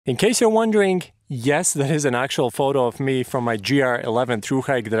In case you're wondering, yes, that is an actual photo of me from my GR11 through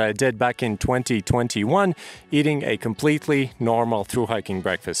hike that I did back in 2021, eating a completely normal through hiking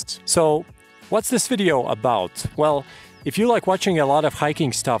breakfast. So, what's this video about? Well, if you like watching a lot of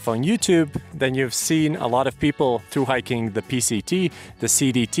hiking stuff on YouTube, then you've seen a lot of people through hiking the PCT, the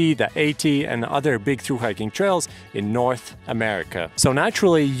CDT, the AT, and other big through hiking trails in North America. So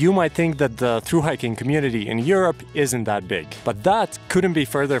naturally, you might think that the through hiking community in Europe isn't that big. But that couldn't be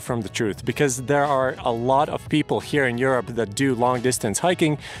further from the truth, because there are a lot of people here in Europe that do long distance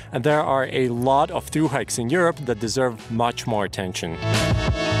hiking, and there are a lot of through hikes in Europe that deserve much more attention.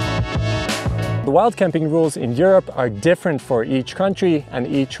 The wild camping rules in Europe are different for each country and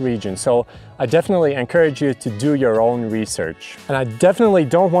each region, so I definitely encourage you to do your own research. And I definitely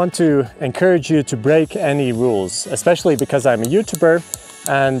don't want to encourage you to break any rules, especially because I'm a YouTuber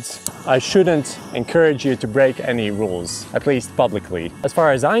and I shouldn't encourage you to break any rules, at least publicly. As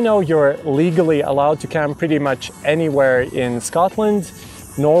far as I know, you're legally allowed to camp pretty much anywhere in Scotland,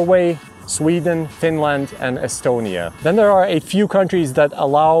 Norway, Sweden, Finland, and Estonia. Then there are a few countries that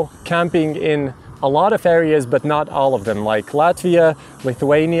allow camping in a lot of areas, but not all of them, like Latvia,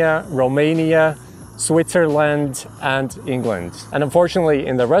 Lithuania, Romania, Switzerland, and England. And unfortunately,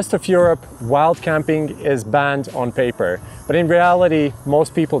 in the rest of Europe, wild camping is banned on paper. But in reality,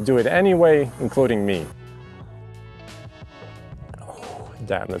 most people do it anyway, including me.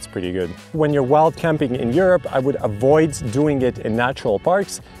 Damn, that's pretty good. When you're wild camping in Europe, I would avoid doing it in natural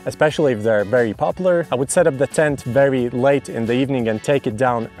parks, especially if they're very popular. I would set up the tent very late in the evening and take it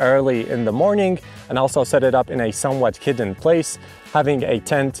down early in the morning, and also set it up in a somewhat hidden place. Having a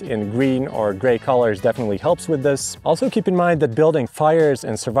tent in green or gray colors definitely helps with this. Also keep in mind that building fires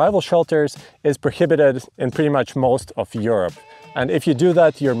and survival shelters is prohibited in pretty much most of Europe. And if you do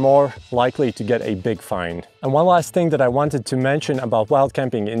that, you're more likely to get a big fine. And one last thing that I wanted to mention about wild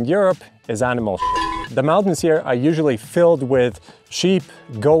camping in Europe is animal shit. The mountains here are usually filled with sheep,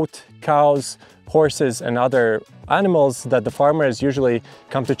 goat, cows, horses, and other animals that the farmers usually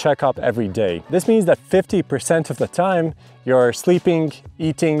come to check up every day. This means that 50% of the time you're sleeping,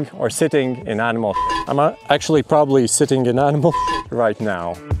 eating, or sitting in animal shit. I'm actually probably sitting in animal shit right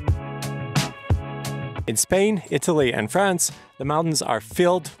now. In Spain, Italy, and France, the mountains are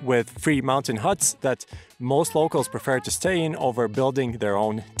filled with free mountain huts that most locals prefer to stay in over building their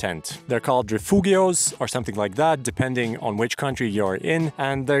own tent. They're called rifugios or something like that, depending on which country you're in,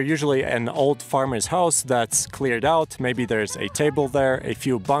 and they're usually an old farmer's house that's cleared out. Maybe there's a table there, a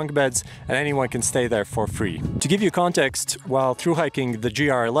few bunk beds, and anyone can stay there for free. To give you context, while through hiking the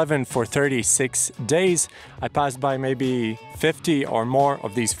GR11 for 36 days, I passed by maybe 50 or more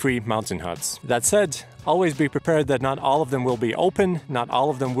of these free mountain huts. That said, always be prepared that not all of them will be open, not all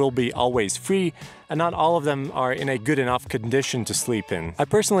of them will be always free, and not all of them are in a good enough condition to sleep in. I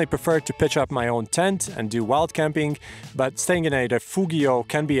personally prefer to pitch up my own tent and do wild camping, but staying in a refugio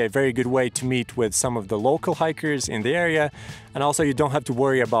can be a very good way to meet with some of the local hikers in the area, and also you don't have to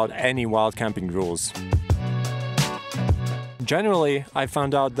worry about any wild camping rules. Generally, I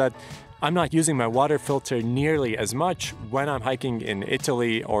found out that I'm not using my water filter nearly as much when I'm hiking in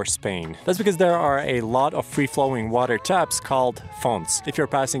Italy or Spain. That's because there are a lot of free-flowing water taps called fonts. If you're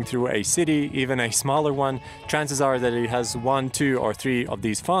passing through a city, even a smaller one, chances are that it has 1, 2, or 3 of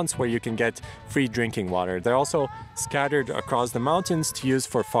these fonts where you can get free drinking water. They're also scattered across the mountains to use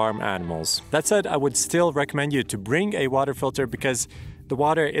for farm animals. That said, I would still recommend you to bring a water filter because the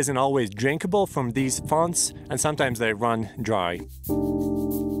water isn't always drinkable from these fonts, and sometimes they run dry.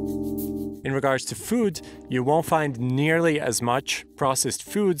 In regards to food, you won't find nearly as much processed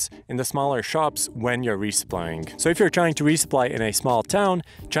foods in the smaller shops when you're resupplying. So if you're trying to resupply in a small town,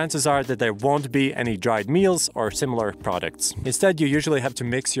 chances are that there won't be any dried meals or similar products. Instead, you usually have to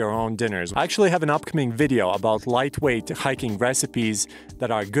mix your own dinners. I actually have an upcoming video about lightweight hiking recipes that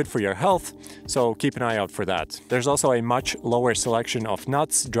are good for your health, so keep an eye out for that. There's also a much lower selection of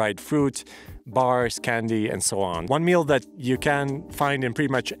nuts, dried fruit, bars, candy, and so on. One meal that you can find in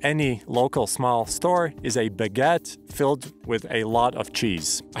pretty much any local small store is a baguette filled with a lot of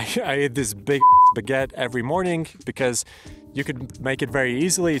cheese. I eat this big baguette every morning because you could make it very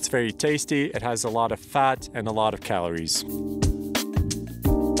easily. It's very tasty. It has a lot of fat and a lot of calories.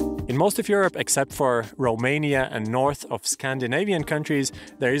 In most of Europe, except for Romania and north of Scandinavian countries,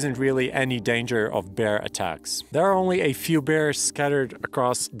 there isn't really any danger of bear attacks. There are only a few bears scattered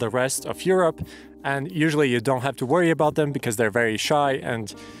across the rest of Europe, and usually you don't have to worry about them because they're very shy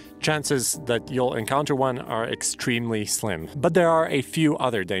and chances that you'll encounter one are extremely slim. But there are a few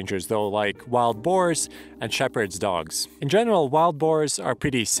other dangers though, like wild boars and shepherd's dogs. In general, wild boars are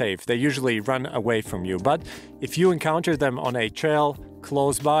pretty safe. They usually run away from you, but if you encounter them on a trail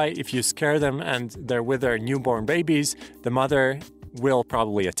close by, if you scare them and they're with their newborn babies, the mother will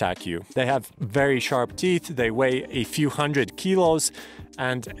probably attack you. They have very sharp teeth, they weigh a few hundred kilos,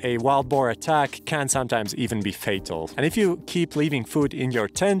 and a wild boar attack can sometimes even be fatal. And if you keep leaving food in your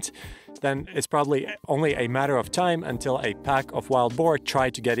tent, then it's probably only a matter of time until a pack of wild boar try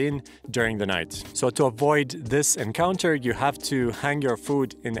to get in during the night. So to avoid this encounter, you have to hang your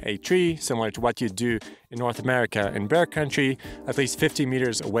food in a tree, similar to what you do in North America in bear country, at least 50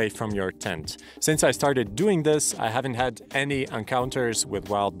 meters away from your tent. Since I started doing this, I haven't had any encounters with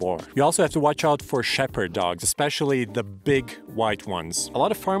wild boar. You also have to watch out for shepherd dogs, especially the big white ones. A lot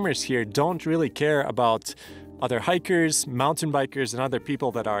of farmers here don't really care about other hikers, mountain bikers, and other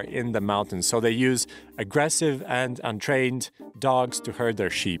people that are in the mountains. So they use aggressive and untrained dogs to herd their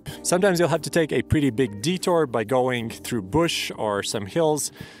sheep. Sometimes you'll have to take a pretty big detour by going through bush or some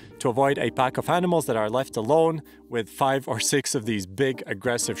hills to avoid a pack of animals that are left alone with 5 or 6 of these big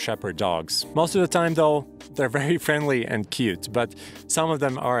aggressive shepherd dogs. Most of the time though, they're very friendly and cute, but some of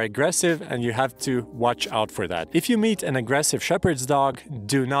them are aggressive and you have to watch out for that. If you meet an aggressive shepherd's dog,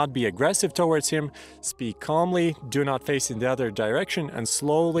 do not be aggressive towards him, speak calmly, do not face in the other direction, and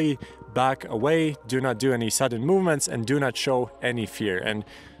slowly back away. Do not do any sudden movements and do not show any fear, and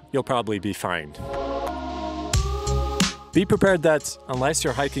you'll probably be fine. Be prepared that unless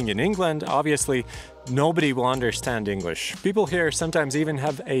you're hiking in England, obviously nobody will understand English. People here sometimes even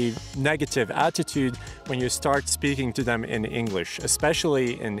have a negative attitude when you start speaking to them in English,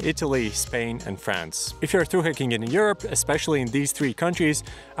 especially in Italy, Spain, and France. If you're through hiking in Europe, especially in these 3 countries,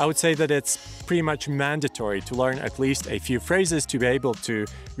 I would say that it's pretty much mandatory to learn at least a few phrases to be able to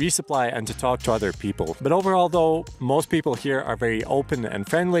resupply and to talk to other people. But overall though, most people here are very open and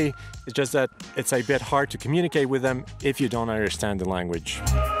friendly. It's just that it's a bit hard to communicate with them if you don't understand the language.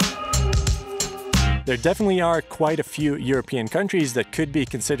 There definitely are quite a few European countries that could be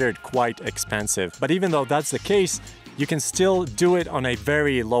considered quite expensive. But even though that's the case, you can still do it on a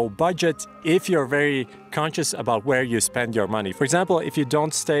very low budget if you're very conscious about where you spend your money. For example, if you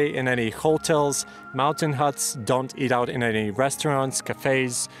don't stay in any hotels, mountain huts, don't eat out in any restaurants,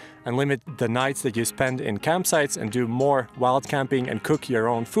 cafes, and limit the nights that you spend in campsites and do more wild camping and cook your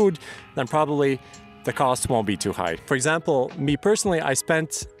own food, then probably the cost won't be too high. For example, me personally, I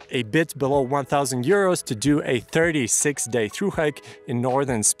spent a bit below 1,000 euros to do a 36-day through hike in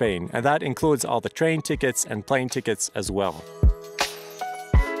northern Spain, and that includes all the train tickets and plane tickets as well.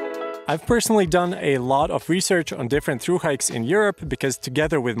 I've personally done a lot of research on different through hikes in Europe because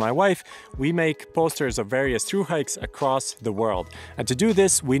together with my wife, we make posters of various through hikes across the world. And to do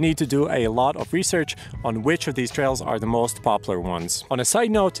this, we need to do a lot of research on which of these trails are the most popular ones. On a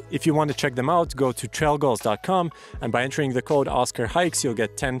side note, if you want to check them out, go to trailgoals.com, and by entering the code OSCARHikes, you'll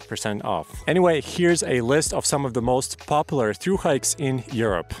get 10% off. Anyway, here's a list of some of the most popular through hikes in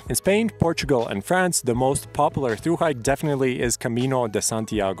Europe. In Spain, Portugal, and France, the most popular through hike definitely is Camino de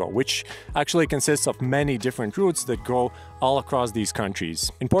Santiago, which actually consists of many different routes that go all across these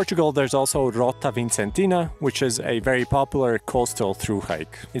countries. In Portugal, there's also Rota Vincentina, which is a very popular coastal through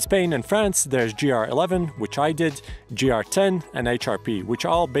hike. In Spain and France, there's GR11, which I did, GR10, and HRP, which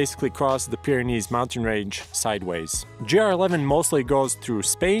all basically cross the Pyrenees mountain range sideways. GR11 mostly goes through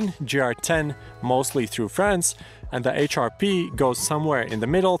Spain, GR10 mostly through France, and the HRP goes somewhere in the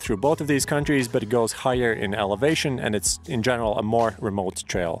middle through both of these countries, but it goes higher in elevation and it's in general a more remote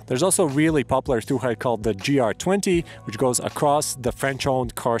trail. There's also a really popular through hike called the GR20, which goes across the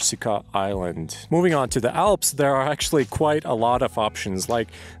French-owned Corsica island. Moving on to the Alps, there are actually quite a lot of options, like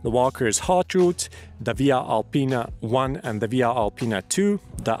the Walker's Haute Route, the Via Alpina 1 and the Via Alpina 2,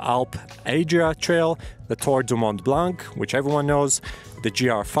 the Alpe-Adria Trail, the Tour du Mont Blanc, which everyone knows, the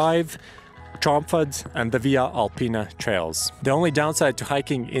GR5, Tromfad, and the Via Alpina trails. The only downside to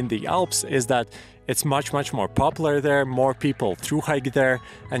hiking in the Alps is that it's much more popular there, more people through hike there,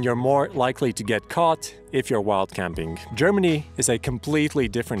 and you're more likely to get caught if you're wild camping. Germany is a completely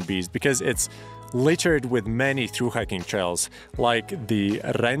different beast because it's littered with many through hiking trails like the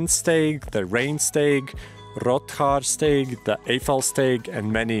Rennsteg, the Rheinsteg, Rothaarsteg, the Eifelsteg, and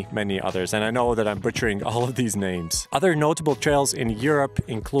many others. And I know that I'm butchering all of these names. Other notable trails in Europe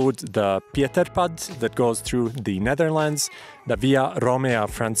include the Pieterpad that goes through the Netherlands, the Via Romea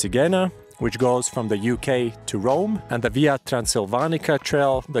Francigena, which goes from the UK to Rome, and the Via Transilvanica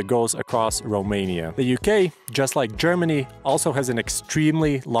Trail that goes across Romania. The UK, just like Germany, also has an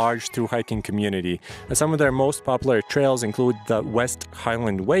extremely large thru-hiking community, and some of their most popular trails include the West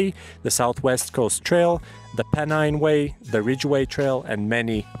Highland Way, the Southwest Coast Trail, the Pennine Way, the Ridgeway Trail, and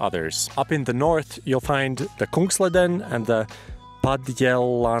many others. Up in the north, you'll find the Kungsleden and the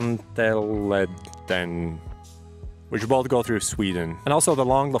Padjelanteleden, which both go through Sweden. And also the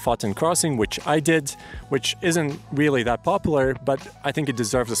long Lofoten crossing, which I did, which isn't really that popular, but I think it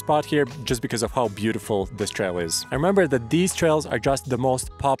deserves a spot here just because of how beautiful this trail is. And remember that these trails are just the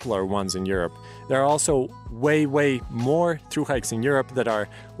most popular ones in Europe. There are also way more thru hikes in Europe that are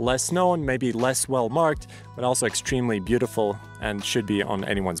less known, maybe less well marked, but also extremely beautiful and should be on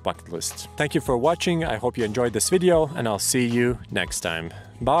anyone's bucket list. Thank you for watching. I hope you enjoyed this video, and I'll see you next time.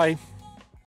 Bye!